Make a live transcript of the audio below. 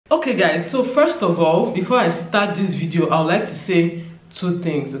Okay guys, so first of all, before I start this video, I would like to say two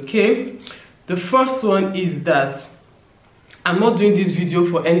things, okay? The first one is that I'm not doing this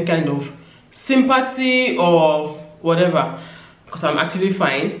video for any kind of sympathy or whatever, because I'm actually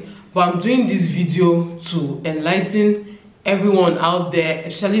fine, but I'm doing this video to enlighten everyone out there,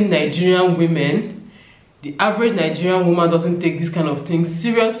 especially Nigerian women. The average Nigerian woman doesn't take this kind of thing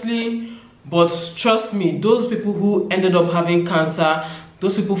seriously, but trust me, those people who ended up having cancer,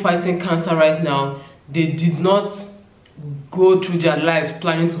 those people fighting cancer right now, they did not go through their lives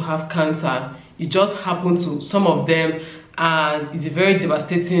planning to have cancer. It just happened to some of them, and it's a very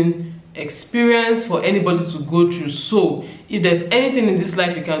devastating experience for anybody to go through. So if there's anything in this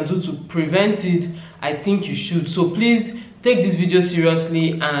life you can do to prevent it, I think you should. So please take this video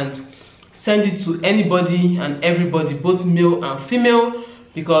seriously and send it to anybody and everybody, both male and female,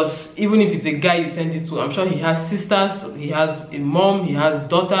 because even if it's a guy you send it to, I'm sure he has sisters, he has a mom, he has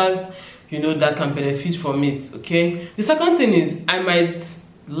daughters, you know, that can benefit from it. Okay, the second thing is, I might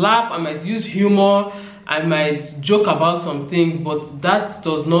laugh, I might use humor, I might joke about some things, but that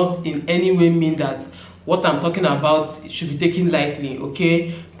does not in any way mean that what I'm talking about should be taken lightly.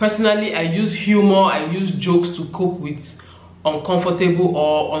 Okay, personally, I use humor, I use jokes to cope with uncomfortable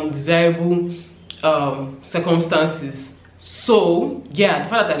or undesirable circumstances. So yeah, the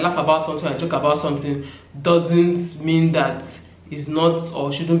fact that I laugh about something, I joke about something, doesn't mean that it's not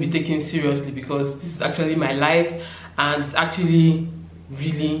or shouldn't be taken seriously, because this is actually my life and it's actually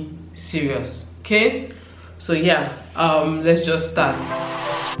really serious. Okay, so yeah, let's just start.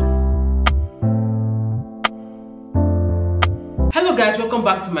 Hello guys, welcome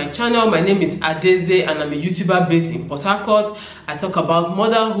back to my channel. My name is Adaeze and I'm a YouTuber based in Port Harcourt. I talk about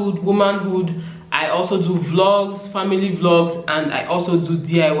motherhood, womanhood. I also do vlogs, family vlogs, and I also do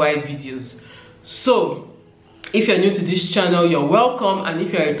DIY videos. So if you're new to this channel, you're welcome, and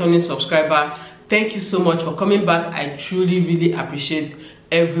if you're a returning subscriber, thank you so much for coming back. I truly really appreciate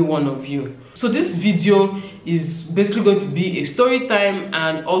every one of you. So this video is basically going to be a story time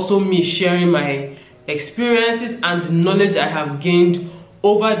and also me sharing my experiences and the knowledge I have gained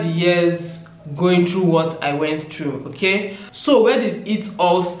over the years going through what I went through. Okay, so where did it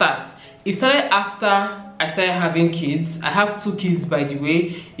all start? It started after I started having kids. I have two kids, by the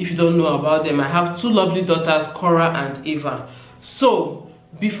way, if you don't know about them. I have two lovely daughters, Cora and Eva. So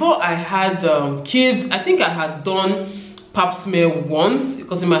before I had kids, I think I had done Pap Smear once,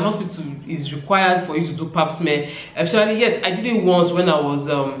 because in my hospital it's required for you to do Pap Smear. Actually, yes, I did it once when I was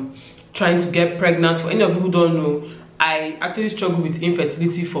trying to get pregnant. For any of you who don't know, I actually struggled with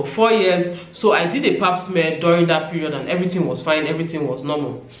infertility for 4 years, so I did a Pap Smear during that period and everything was fine, everything was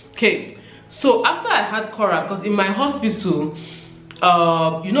normal. Okay, so after I had Cora, because in my hospital,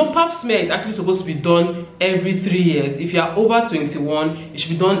 you know, Pap Smear is actually supposed to be done every 3 years. If you are over 21, it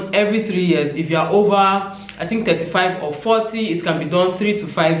should be done every 3 years. If you are over, I think 35 or 40, it can be done 3 to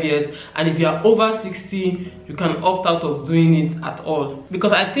 5 years. And if you are over 60, you can opt out of doing it at all,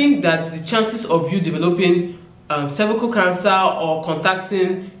 because I think that the chances of you developing cervical cancer or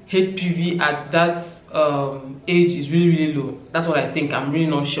contacting HPV at that age is really low. That's what I think. I'm really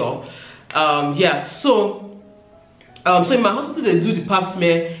not sure. Yeah, so in my hospital they do the Pap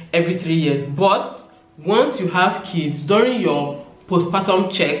Smear every 3 years, but once you have kids, during your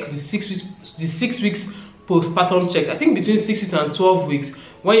postpartum check, the 6 weeks postpartum checks, I think between 6 weeks and 12 weeks,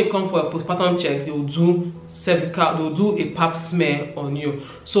 when you come for a postpartum check, they will do cervical, they will do a Pap Smear on you.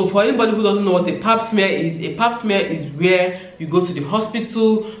 So for anybody who doesn't know what a Pap Smear is, a Pap Smear is where you go to the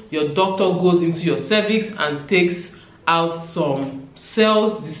hospital, your doctor goes into your cervix and takes out some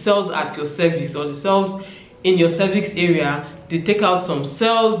cells, the cells at your cervix or the cells in your cervix area. They take out some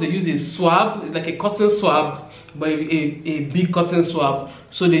cells, they use a swab, it's like a cotton swab, but a big cotton swab.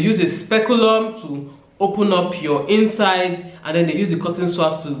 So they use a speculum to open up your insides, and then they use the cotton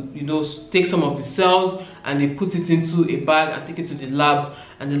swab to, you know, take some of the cells and they put it into a bag and take it to the lab,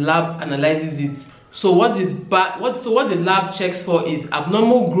 and the lab analyzes it. So what the lab checks for is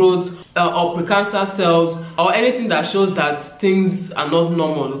abnormal growth or precancerous cells, or anything that shows that things are not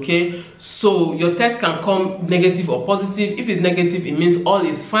normal. Okay, so your test can come negative or positive. If it's negative, it means all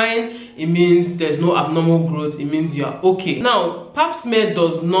is fine, it means there's no abnormal growth, it means you are okay. Now Pap Smear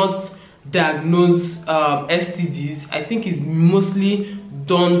does not diagnose STDs. I think it's mostly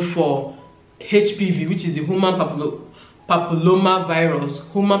done for HPV, which is the human papilloma virus,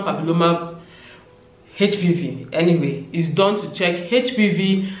 human papilloma HPV. Anyway, it's done to check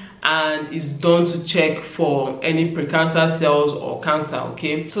HPV and it's done to check for any precancerous cells or cancer.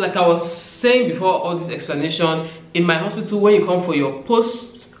 Okay, so like I was saying before all this explanation, in my hospital, when you come for your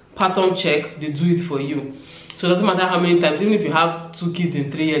postpartum check, they do it for you. So it doesn't matter how many times, even if you have 2 kids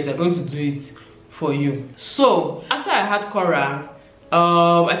in 3 years, they're going to do it for you. So after I had Cora,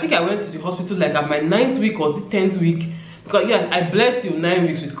 I think I went to the hospital like at my 9th week or 10th week, because yes, I bled till 9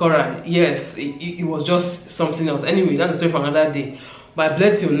 weeks with Cora. Yes, it was just something else. Anyway, that's a story for another day. But I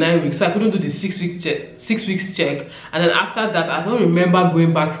bled till 9 weeks, so I couldn't do the 6 weeks check. And then after that, I don't remember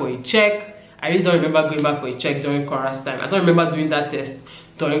going back for a check. I really don't remember going back for a check during Cora's time. I don't remember doing that test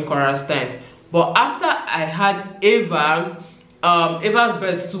during Cora's time. But after I had Ava, Ava's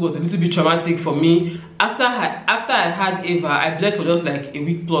birth too was a little bit traumatic for me. After I had Ava, I bled for just like a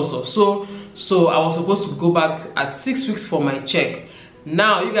week plus or so. So I was supposed to go back at 6 weeks for my check.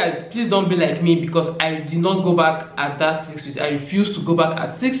 Now you guys, please don't be like me, because I did not go back at that 6 weeks. I refused to go back at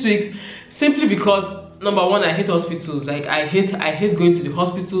 6 weeks, simply because number one, I hate hospitals. Like I hate going to the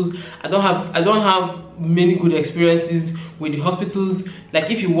hospitals. I don't have many good experiences with the hospitals. Like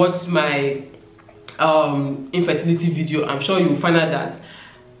if you watch my infertility video, I'm sure you'll find out that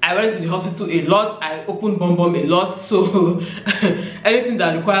I went to the hospital a lot. I opened bum a lot. So anything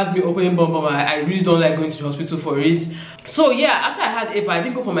that requires me opening bum, I really don't like going to the hospital for it. So yeah, after I had Ava, I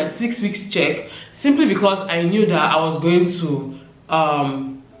didn't go for my 6 weeks check, simply because I knew that I was going to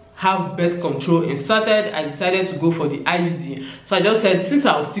have birth control inserted. I decided to go for the IUD. So I just said, since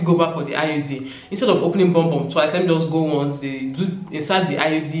I will still go back for the IUD, instead of opening bum twice, let me just go once. They do insert the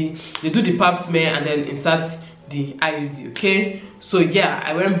IUD, they do the Pap Smear, and then insert the IUD. Okay, so yeah,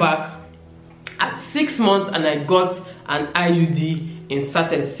 I went back at 6 months and I got an IUD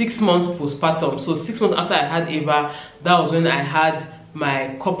inserted 6 months postpartum. So 6 months after I had Ava, that was when I had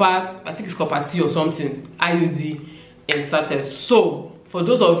my copper, I think it's copper T or something, IUD inserted. So for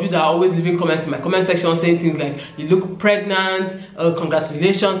those of you that are always leaving comments in my comment section saying things like, you look pregnant,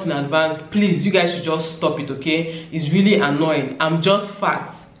 congratulations in advance, please, you guys should just stop it, okay? It's really annoying. I'm just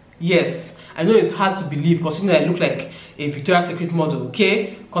fat. Yes, I know it's hard to believe, considering that I look like a Victoria's Secret model,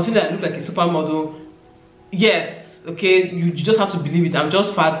 okay? Considering that I look like a supermodel. Yes, okay, you just have to believe it. I'm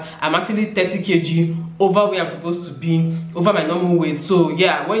just fat. I'm actually 30 kg over where I'm supposed to be, over my normal weight. So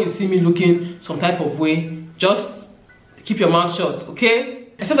yeah, when you see me looking some type of way, just keep your mouth shut, okay?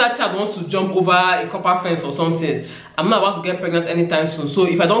 Except that child wants to jump over a copper fence or something. I'm not about to get pregnant anytime soon. So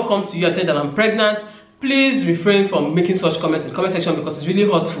if I don't come to you and tell that I'm pregnant, please refrain from making such comments in the comment section, because it's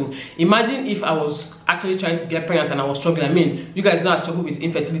really hurtful. Imagine if I was actually trying to get pregnant and I was struggling. I mean, you guys know I struggled with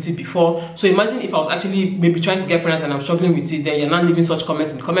infertility before. So imagine if I was actually maybe trying to get pregnant and I'm struggling with it, then you're not leaving such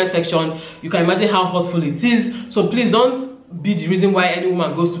comments in the comment section. You can imagine how hurtful it is. So please don't be the reason why any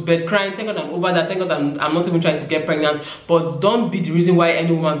woman goes to bed crying. Thank God I'm over that. Thank God I'm not even trying to get pregnant. But don't be the reason why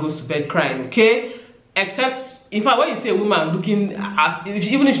any woman goes to bed crying, okay? Except, in fact, when you say a woman looking as,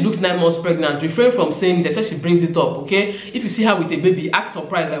 even if she looks 9 months pregnant, refrain from saying it until she brings it up, okay? If you see her with a baby, act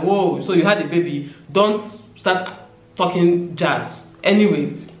surprised, like, whoa, so you had a baby. Don't start talking jazz.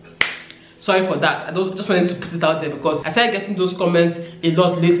 Anyway, sorry for that. I just wanted to put it out there, because I started getting those comments a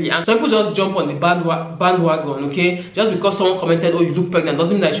lot lately, and some people just jump on the bandwagon, okay? Just because someone commented, oh, you look pregnant,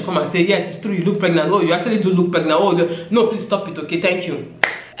 doesn't mean that you should come and say, yes, it's true, you look pregnant. Oh, you actually do look pregnant. Oh, no, please stop it, okay? Thank you.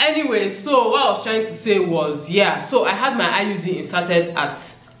 Anyway, so what I was trying to say was, yeah, so I had my IUD inserted at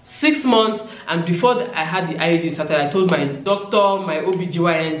 6 months, and before I had the IUD inserted, I told my doctor, my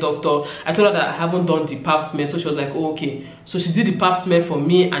OBGYN doctor, I told her that I haven't done the Pap Smear. So she was like, oh, okay. So she did the Pap Smear for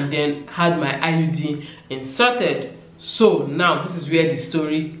me and then had my IUD inserted. So now this is where the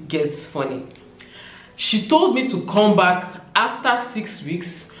story gets funny. She told me to come back after 6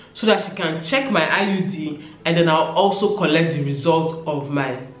 weeks so that she can check my IUD, and then I'll also collect the result of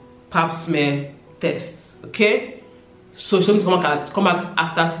my Pap Smear test, okay? So she told me to come back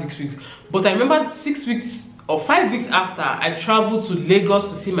after 6 weeks. But I remember 6 weeks or 5 weeks after, I traveled to Lagos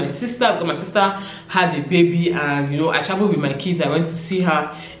to see my sister, because my sister had a baby, and you know, I traveled with my kids. I went to see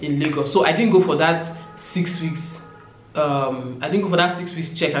her in Lagos. So I didn't go for that 6 weeks. I didn't go for that 6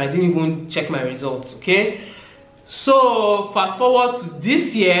 weeks check, and I didn't even check my results, okay? So fast forward to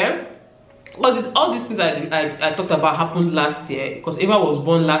this year. All these things I talked about happened last year, because Ava was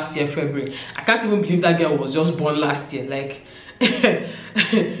born last year, February. I can't even believe that girl was just born last year. Like,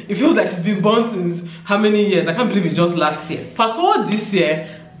 it feels like she's been born since how many years? I can't believe it's just last year. Fast forward this year,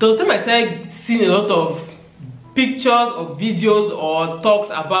 those time I started seeing a lot of pictures or videos or talks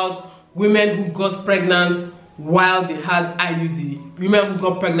about women who got pregnant while they had IUD. Women who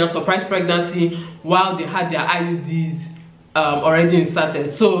got pregnant, surprise pregnancy, while they had their IUDs already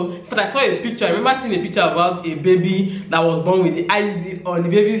inserted. So, but I saw a picture. I remember seeing a picture about a baby that was born with the IUD on the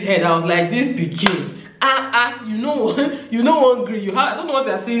baby's head. I was like, this pikin, you know you know one green, you have, I don't know what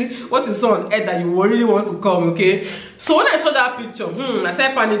you're seeing, what you saw on Ed that you really want to come, okay? So when I saw that picture, I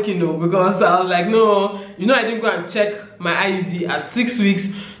started panicking, because I was like, no, I didn't go and check my IUD at 6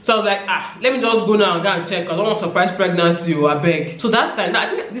 weeks. So I was like, let me just go now and go and check. I don't want surprise pregnancy, I beg. So that time, I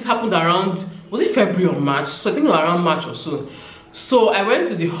think this happened around, was it February or March? So I think around March or so. So I went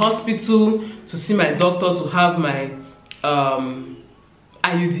to the hospital to see my doctor to have my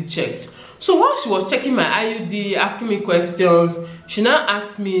IUD checked. So while she was checking my IUD, asking me questions, she now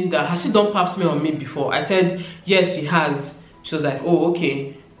asked me that, has she done Pap Smear on me before? I said, yes, she has. She was like, oh,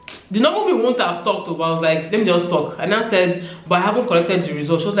 okay. The normal me won't have talked to, but I was like, let me just talk. And I said, but I haven't collected the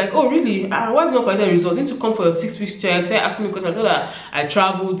results. She was like, oh, really? Why have you not collected the results? Didn't you come for your 6 weeks check? She asked me questions. I told her I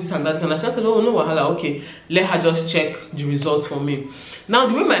traveled, this and that. And she said, oh, no, wahala. Okay, let her just check the results for me. Now,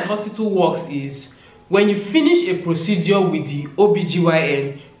 the way my hospital works is, when you finish a procedure with the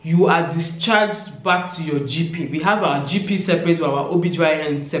OBGYN, you are discharged back to your GP. We have our GP separate, our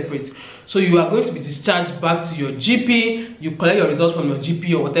OBGYN separate. So you are going to be discharged back to your GP. You collect your results from your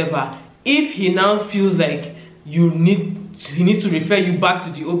GP or whatever. If he now feels like he needs to refer you back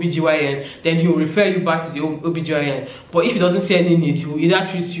to the OBGYN, then he will refer you back to the OBGYN. But if he doesn't see any need, he will either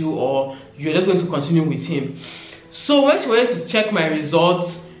treat you or you're just going to continue with him. So when she went to check my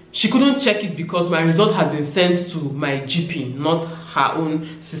results, she couldn't check it because my result had been sent to my GP, not her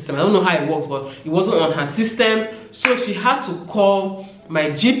own system. I don't know how it works, but it wasn't on her system. So she had to call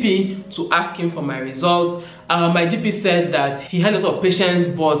my GP to ask him for my results. My GP said that he had a lot of patients,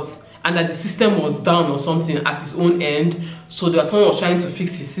 and that the system was down or something at his own end. So there was someone was trying to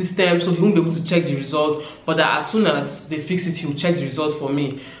fix his system, so he won't be able to check the results. But that as soon as they fix it, he will check the results for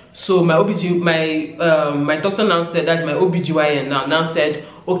me. So my my doctor now said, that's my OBGYN now said,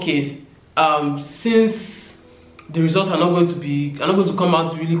 okay, since the results are not going to come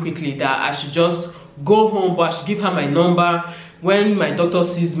out really quickly, that I should just go home, but I should give her my number. When my doctor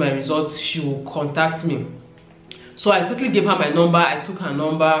sees my results, she will contact me. So I quickly gave her my number, I took her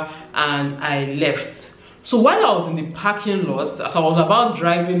number, and I left. So while I was in the parking lot, as I was about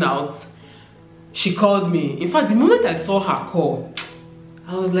driving out, she called me. In fact, the moment I saw her call,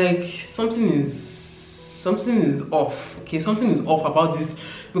 I was like, something is off. Okay, something is off about this,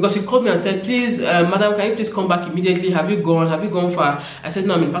 because she called me and said, please, madam, can you please come back immediately? Have you gone far? I said,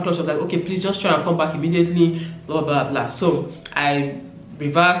 no, I'm in the parking lot. She was like, okay, please just try and come back immediately, blah blah blah. So I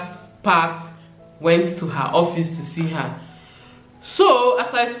reversed, parked, went to her office to see her. So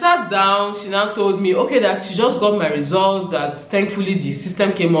as I sat down, she now told me, okay, that she just got my result, that thankfully the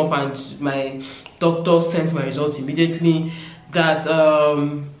system came up and my doctor sent my results immediately, that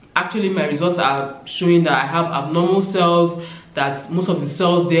actually my results are showing that I have abnormal cells, that most of the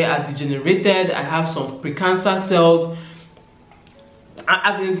cells there are degenerated. I have some precancer cells.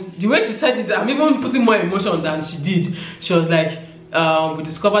 As in, the way she said it, I'm even putting more emotion than she did. She was like, we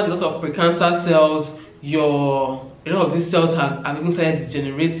discovered a lot of precancer cells. A lot of these cells have even started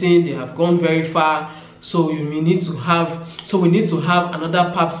degenerating. They have gone very far. So we need to have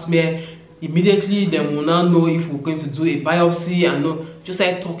another Pap smear immediately. Then we'll now know if we're going to do a biopsy, and no, just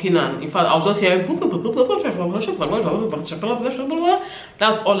like talking, and in fact I was just hearing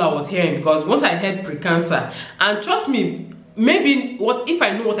that's all I was hearing, because once I heard precancer, and trust me, maybe if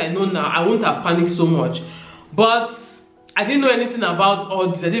I know what I know now, I wouldn't have panicked so much. But I didn't know anything about all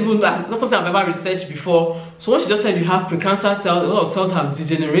this. It's not something I've ever researched before. So when she just said you have precancer cells, a lot of cells have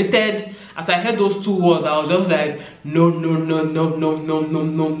degenerated, as I heard those two words, I was just like, no.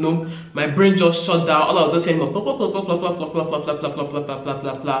 My brain just shut down. All I was just saying was blah blah blah blah blah blah blah blah blah blah blah blah blah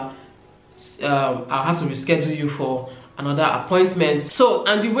blah blah. I'll have to reschedule you for another appointment. So,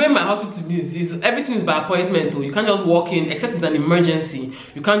 and the way my hospital is everything is by appointment. You can't just walk in, except it's an emergency.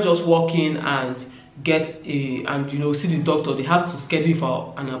 You can't just walk in and see the doctor. They have to schedule you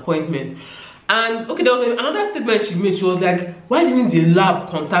for an appointment. And okay, there was another statement she made. She was like, why didn't the lab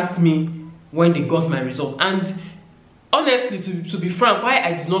contact me when they got my results? And honestly, to be frank, why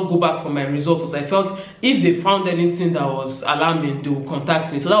I did not go back for my results was I felt if they found anything that was alarming, they would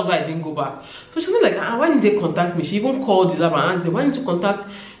contact me. So that was why I didn't go back. So she was like, why didn't they contact me? She even called the lab and said, why didn't you contact?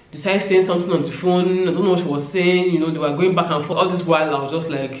 Decided saying something on the phone. I don't know what she was saying. They were going back and forth. All this while I was just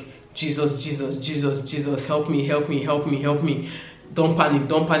like, Jesus, help me. Don't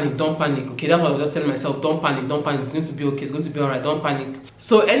panic. Okay, that's what I was just telling myself. Don't panic. It's going to be okay. It's going to be alright. Don't panic.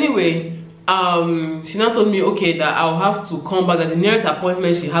 So anyway, she now told me, okay, that I'll have to come back. That the nearest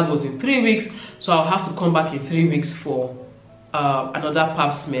appointment she had was in 3 weeks, so I'll have to come back in 3 weeks for another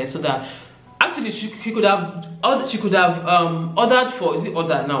Pap smear, so that Actually, she could have ordered for, is it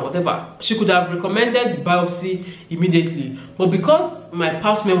ordered now, whatever. She could have recommended the biopsy immediately, but because my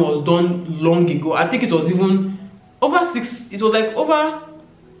pap smear was done long ago, I think it was even over 6, it was like over,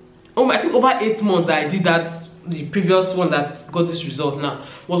 I think over 8 months that I did that. The previous one that got this result now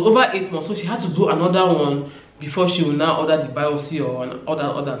was over 8 months, so she had to do another one before she will now order the biopsy or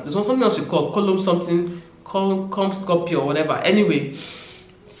order. There's something else we call column something, columnscopy or whatever. Anyway,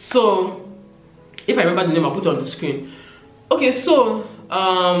 so if I remember the name, I'll put it on the screen. Okay, so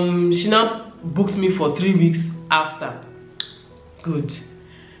she now booked me for 3 weeks after. Good.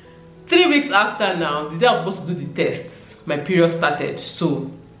 3 weeks after now, the day I was supposed to do the tests, my period started. So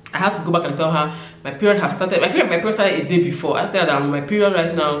I had to go back and tell her my period has started. I feel like my period started a day before. I tell her that I'm on my period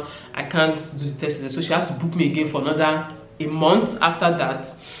right now, I can't do the test today. So she had to book me again for another a month after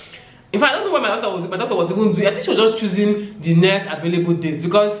that. In fact, I don't know what my doctor was even doing. I think she was just choosing the next available dates,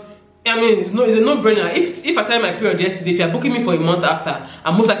 because I mean, it's a no-brainer. If I started my period yesterday, if you're booking me for a month after,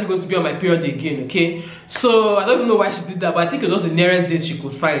 I'm most likely going to be on my period again, okay? So I don't even know why she did that, but I think it was the nearest date she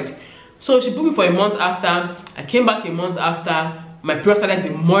could find. So she booked me for a month after. I came back a month after. My period started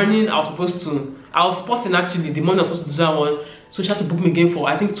the morning I was sporting actually, the morning I was supposed to do that one. So she had to book me again for,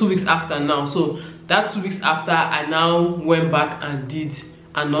 I think, 2 weeks after now. So that 2 weeks after, I now went back and did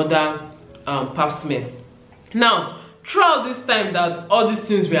another pap smear. Now, throughout this time that all these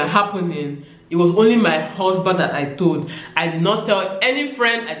things were happening, it was only my husband that I told. I did not tell any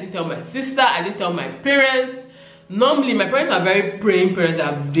friend. I didn't tell my sister. I didn't tell my parents. Normally, my parents are very praying parents.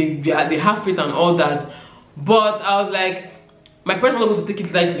 They have faith and all that. But I was like, my parents are not going to take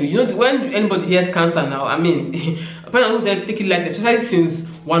it lightly. You know, when anybody hears cancer now, I mean, parents are not going to take it lightly, especially since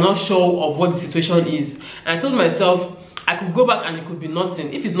we're not sure of what the situation is. And I told myself, I could go back and it could be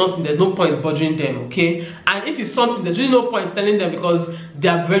nothing. If it's nothing, there's no point bothering them, okay? And if it's something, there's really no point telling them, because they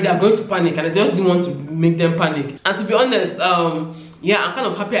are going to panic, and I just didn't want to make them panic. And to be honest, yeah, I'm kind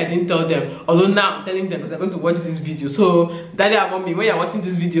of happy I didn't tell them. Although now I'm telling them because they're going to watch this video. So, Daddy and Mommy, when you're watching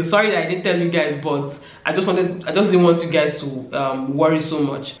this video, sorry that I didn't tell you guys, but I just didn't want you guys to worry so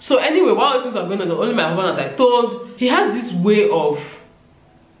much. So anyway, while these things were going on, only my husband that I told, he has this way of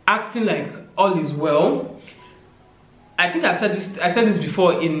acting like all is well. I think I said this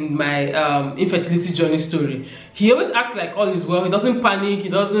before in my infertility journey story. He always acts like all is well. He doesn't panic, he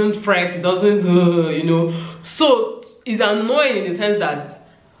doesn't fret, he doesn't, you know. So it's annoying in the sense that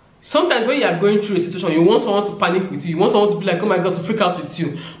sometimes when you are going through a situation, you want someone to panic with you. You want someone to be like, oh my God, to freak out with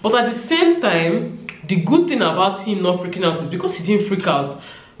you. But at the same time, the good thing about him not freaking out is because he didn't freak out,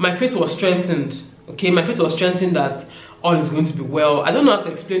 my faith was strengthened. Okay, my faith was strengthened that all is going to be well. I don't know how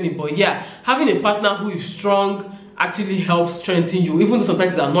to explain it, but yeah, having a partner who is strong actually helps strengthen you, even though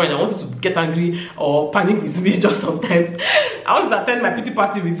sometimes it's annoying. I want you to get angry or panic with me just sometimes. I want you to attend my pity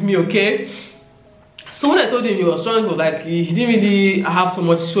party with me, okay? So when I told him he was strong, he was like, he didn't really have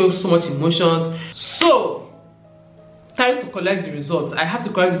show so much emotions. So time to collect the results. I had to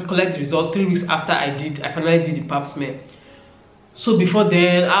collect the result 3 weeks after I finally did the pap smear. So before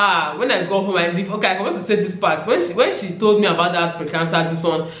then, when I got home, I forgot to say this part. When she told me about that precancer, this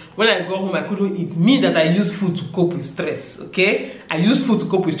one, when I got home, I couldn't eat. Me that I use food to cope with stress, okay? I use food to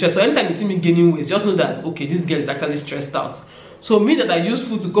cope with stress. So anytime you see me gaining weight, just know that, okay, this girl is actually stressed out. So me that I use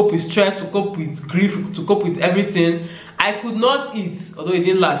food to cope with stress, to cope with grief, to cope with everything, I could not eat, although it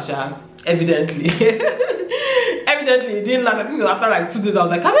didn't last, evidently. Evidently, it didn't last. I think after like 2 days, I was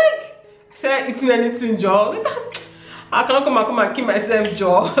like, I said eating anything, Joe. I cannot come and keep myself,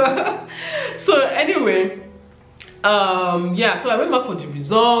 Joe. So anyway, yeah, so I went back for the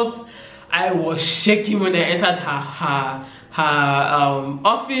results. I was shaking when I entered her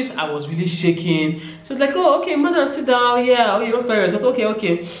office. I was really shaking. She was like, oh, okay, madam, sit down. Yeah, oh, you want my results?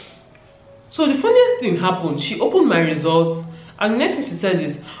 Okay. So the funniest thing happened. She opened my results, and the next thing she said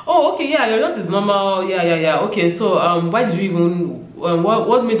is, oh, okay, yeah, your result is normal. Yeah. Okay, so why did you even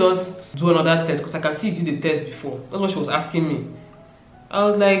what made us do another test? Because I can see you did a test before. That's what she was asking me. I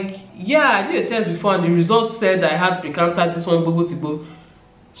was like, yeah, I did a test before, and the results said I had precancer, this one, bobo.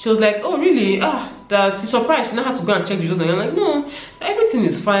 She was like, oh really? That she's surprised. She now had to go and check the results. And I'm like, no, everything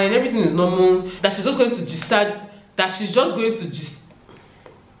is fine, everything is normal. That she's just going to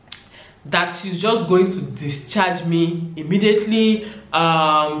discharge me immediately.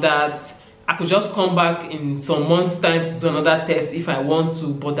 That I could just come back in some months' time to do another test if I want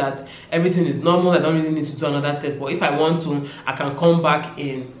to, but that everything is normal. I don't really need to do another test, but if I want to, I can come back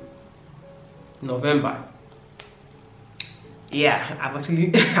in November. Yeah, I've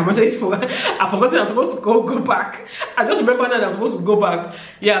forgotten I'm supposed to go back. I just remember that I'm supposed to go back.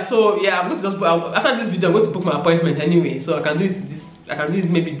 Yeah, so yeah, I'm going to just after this video, I'm going to book my appointment anyway, so I can do it I can do it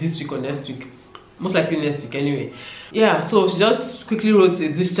maybe this week or next week, most likely next week anyway. Yeah, so she just quickly wrote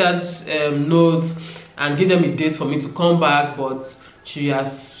a discharge note and gave them a date for me to come back, but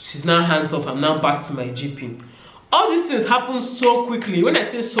she's now hands off. I'm now back to my GP. All these things happen so quickly. When I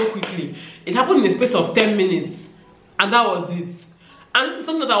say so quickly, it happened in a space of 10 minutes, and that was it. And this is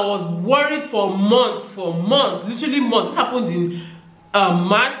something that I was worried for months, literally months. This happened in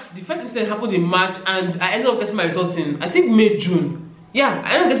March. The first incident happened in March, and I ended up getting my results in, I think, May, June. Yeah,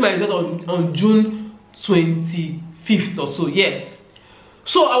 I ended up getting my results on June 25th or so, yes.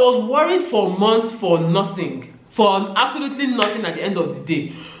 So I was worried for months for nothing, for absolutely nothing at the end of the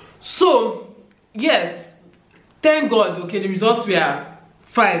day. So, yes, thank God, okay, the results were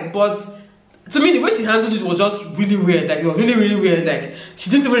fine, but to me, the way she handled it was just really weird. Like, it was really, really weird. Like, she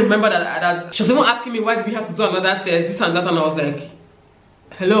didn't even remember that she was even asking me, why did we have to do another test, this and that, and I was like,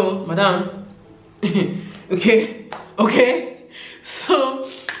 hello, madam. okay. So,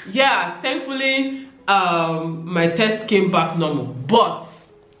 yeah, thankfully, my test came back normal. But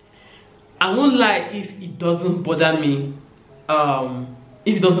I won't lie, if it doesn't bother me,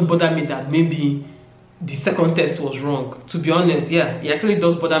 that maybe the second test was wrong. To be honest, yeah, it actually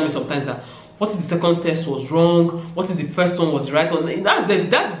does bother me sometimes that what if the second test was wrong? What if the first one was right? That's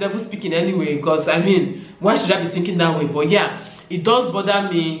the devil speaking anyway, because I mean, why should I be thinking that way? But yeah, it does bother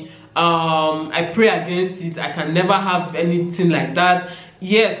me. I pray against it. I can never have anything like that.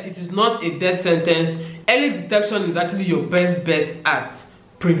 Yes, it is not a death sentence. Early detection is actually your best bet at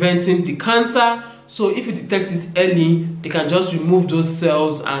preventing the cancer. So if you detect it early, they can just remove those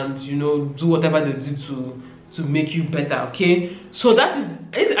cells and, you know, do whatever they do to make you better. Okay, so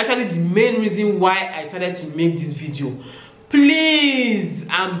it's actually the main reason why I decided to make this video. Please,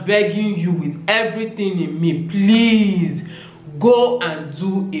 I'm begging you with everything in me, please go and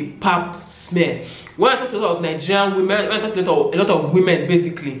do a pap smear. When I talk to a lot of Nigerian women, when I talk to a lot of women,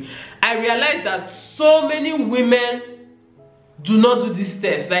 basically, I realized that so many women do not do this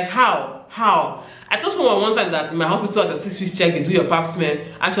test. Like, how? I told someone one time that in my hospital at a 6 weeks check, they do your pap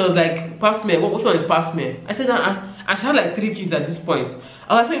smear, and she was like, pap smear? Which one is pap smear? I said, and she had like 3 kids at this point.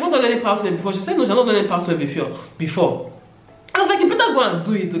 I was like, so you've not done any pap smear before? She said, no, she's not done any pap smear before. I was like, you better go and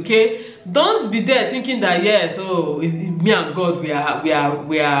do it, okay? Don't be there thinking that, yes, oh, it's me and God, we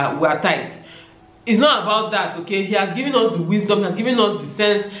are tight. It's not about that, okay? He has given us the wisdom, he has given us the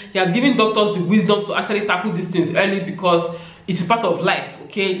sense, he has given doctors the wisdom to actually tackle these things early, because it's part of life,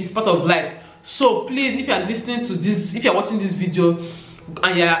 okay? It's part of life. So please, if you are listening to this, if you are watching this video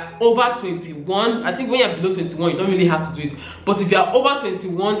and you are over 21, I think when you are below 21, you don't really have to do it. But if you are over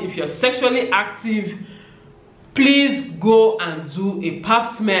 21, if you are sexually active, please go and do a pap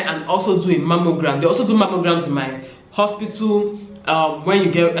smear and also do a mammogram. They also do mammograms in my hospital when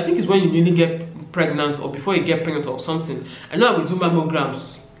you get, I think it's when you really get pregnant or before you get pregnant or something. I know I will do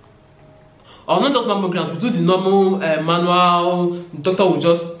mammograms. Or not just mammograms, we do the normal manual. The doctor will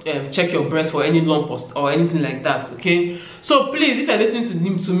just check your breast for any lump or anything like that, okay? So please, if you're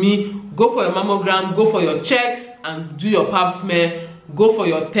listening to me, go for your mammogram, go for your checks and do your pap smear, go for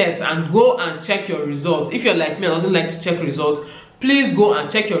your test and go and check your results. If you're like me and doesn't like to check results, please go and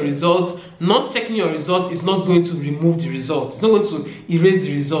check your results. Not checking your results is not going to remove the results. It's not going to erase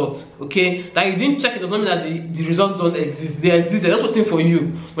the results, okay? That you didn't check it does not mean that the results don't exist. They exist. They're just waiting for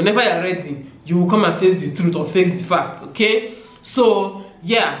you. Whenever you're ready, you will come and face the truth or face the facts, okay? So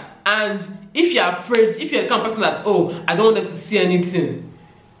yeah, and if you're afraid, if you're the kind of person that, oh, I don't want them to see anything,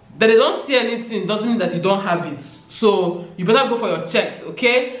 that they don't see anything doesn't mean that you don't have it. So you better go for your checks,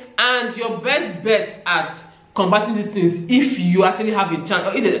 okay? And your best bet at combating these things, if you actually have a chance,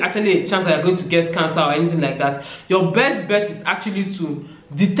 or if there's actually a chance that you're going to get cancer or anything like that, your best bet is actually to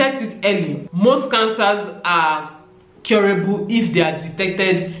detect it early. Most cancers are curable if they are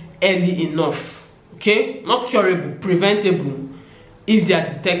detected early enough, okay? Not curable, preventable if they are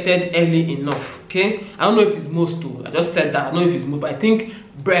detected early enough, okay? I don't know if it's most too. I just said that. I don't know if it's most, but I think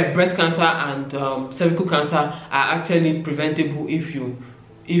breast cancer and cervical cancer are actually preventable if you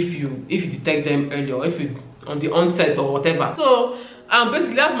detect them early, or if you on the onset or whatever. So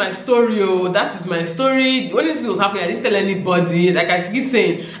basically that's my story. That is my story. When this was happening, I didn't tell anybody. Like I keep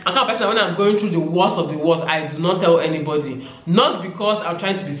saying, I'm kind of person that when I'm going through the worst of the worst, I do not tell anybody. Not because I'm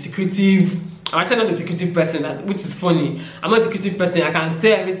trying to be secretive. I'm actually not a secretive person, which is funny. I'm not a secretive person. I can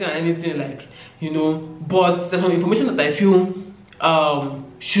say everything and anything, like, you know, but there's some information that I feel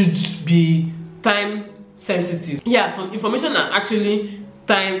should be time sensitive. Yeah, some information are actually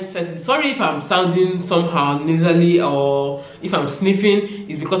time sensitive. Sorry if I'm sounding somehow nasally or if I'm sniffing.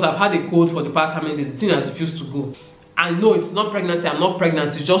 It's because I've had a cold for the past how many days. The thing has refused to go. and no, it's not pregnancy, I'm not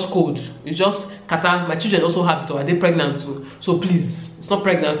pregnant, it's just cold, it's just kata. My children also have it, or are they pregnant too? So please, it's not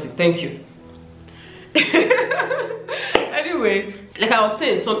pregnancy. Thank you. Anyway, like I was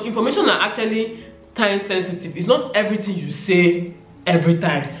saying, some information are actually time sensitive. It's not everything you say every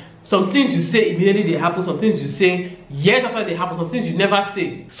time. Some things you say immediately they happen, some things you say years after they happen, some things you never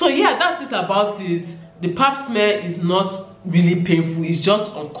say. So yeah, that's it about it. The pap smear is not really painful, it's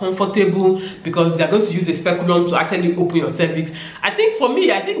just uncomfortable because they're going to use a speculum to actually open your cervix. I think for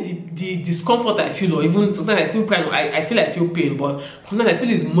me, I think the discomfort I feel, or even sometimes I feel kind of, I feel pain, but sometimes I feel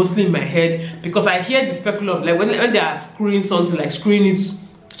it's mostly in my head because I hear the speculum, like when they are screwing something, like screwing it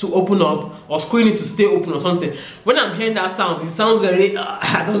to open up or screwing it to stay open or something. When I'm hearing that sound, it sounds very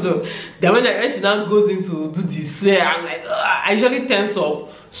I don't know. Then when she now goes into do this, I'm like I usually tense up.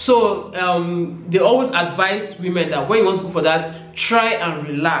 So they always advise women that when you want to go for that, try and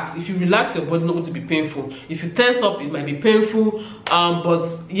relax. If you relax, your body not going to be painful. If you tense up, it might be painful. But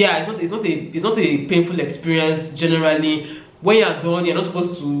yeah, it's not a painful experience generally. When you're done, you're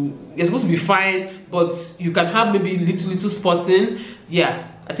supposed to be fine, but you can have maybe little spotting. Yeah,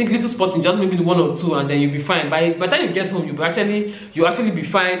 I think little spotting, just maybe 1 or 2, and then you'll be fine. By the time you get home, you'll actually be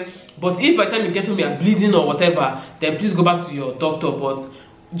fine. But if by the time you get home you're bleeding or whatever, then please go back to your doctor. But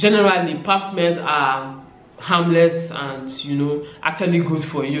generally, pap smears are harmless and, you know, actually good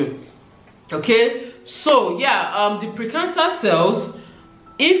for you. Okay, so yeah, the precancer cells,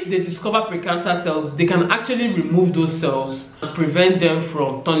 if they discover precancer cells, they can actually remove those cells and prevent them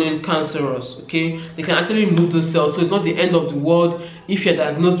from turning cancerous. Okay, they can actually remove those cells, so it's not the end of the world if you're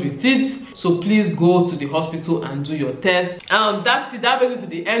diagnosed with it. So please go to the hospital and do your test. That's it. That brings us to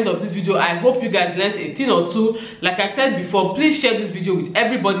the end of this video. I hope you guys learned a thing or two. Like I said before, please share this video with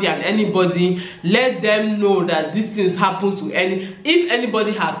everybody and anybody. Let them know that these things happen to if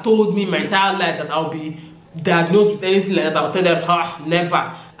anybody had told me my entire life that I'll be diagnosed with anything like that, I'll tell them,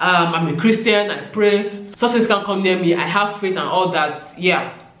 never. I'm a Christian, I pray, such things can come near me, I have faith and all that.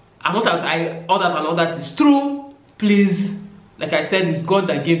 Yeah, and not as all that is true. Please, like I said, it's God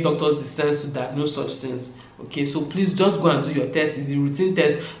that gave doctors the sense to diagnose such things. Okay, so please just go and do your test. It's a routine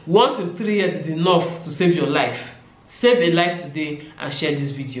test. Once in 3 years is enough to save your life. Save a life today and share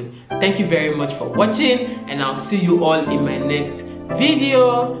this video. Thank you very much for watching, and I'll see you all in my next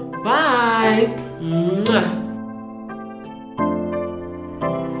video. Bye. Mwah.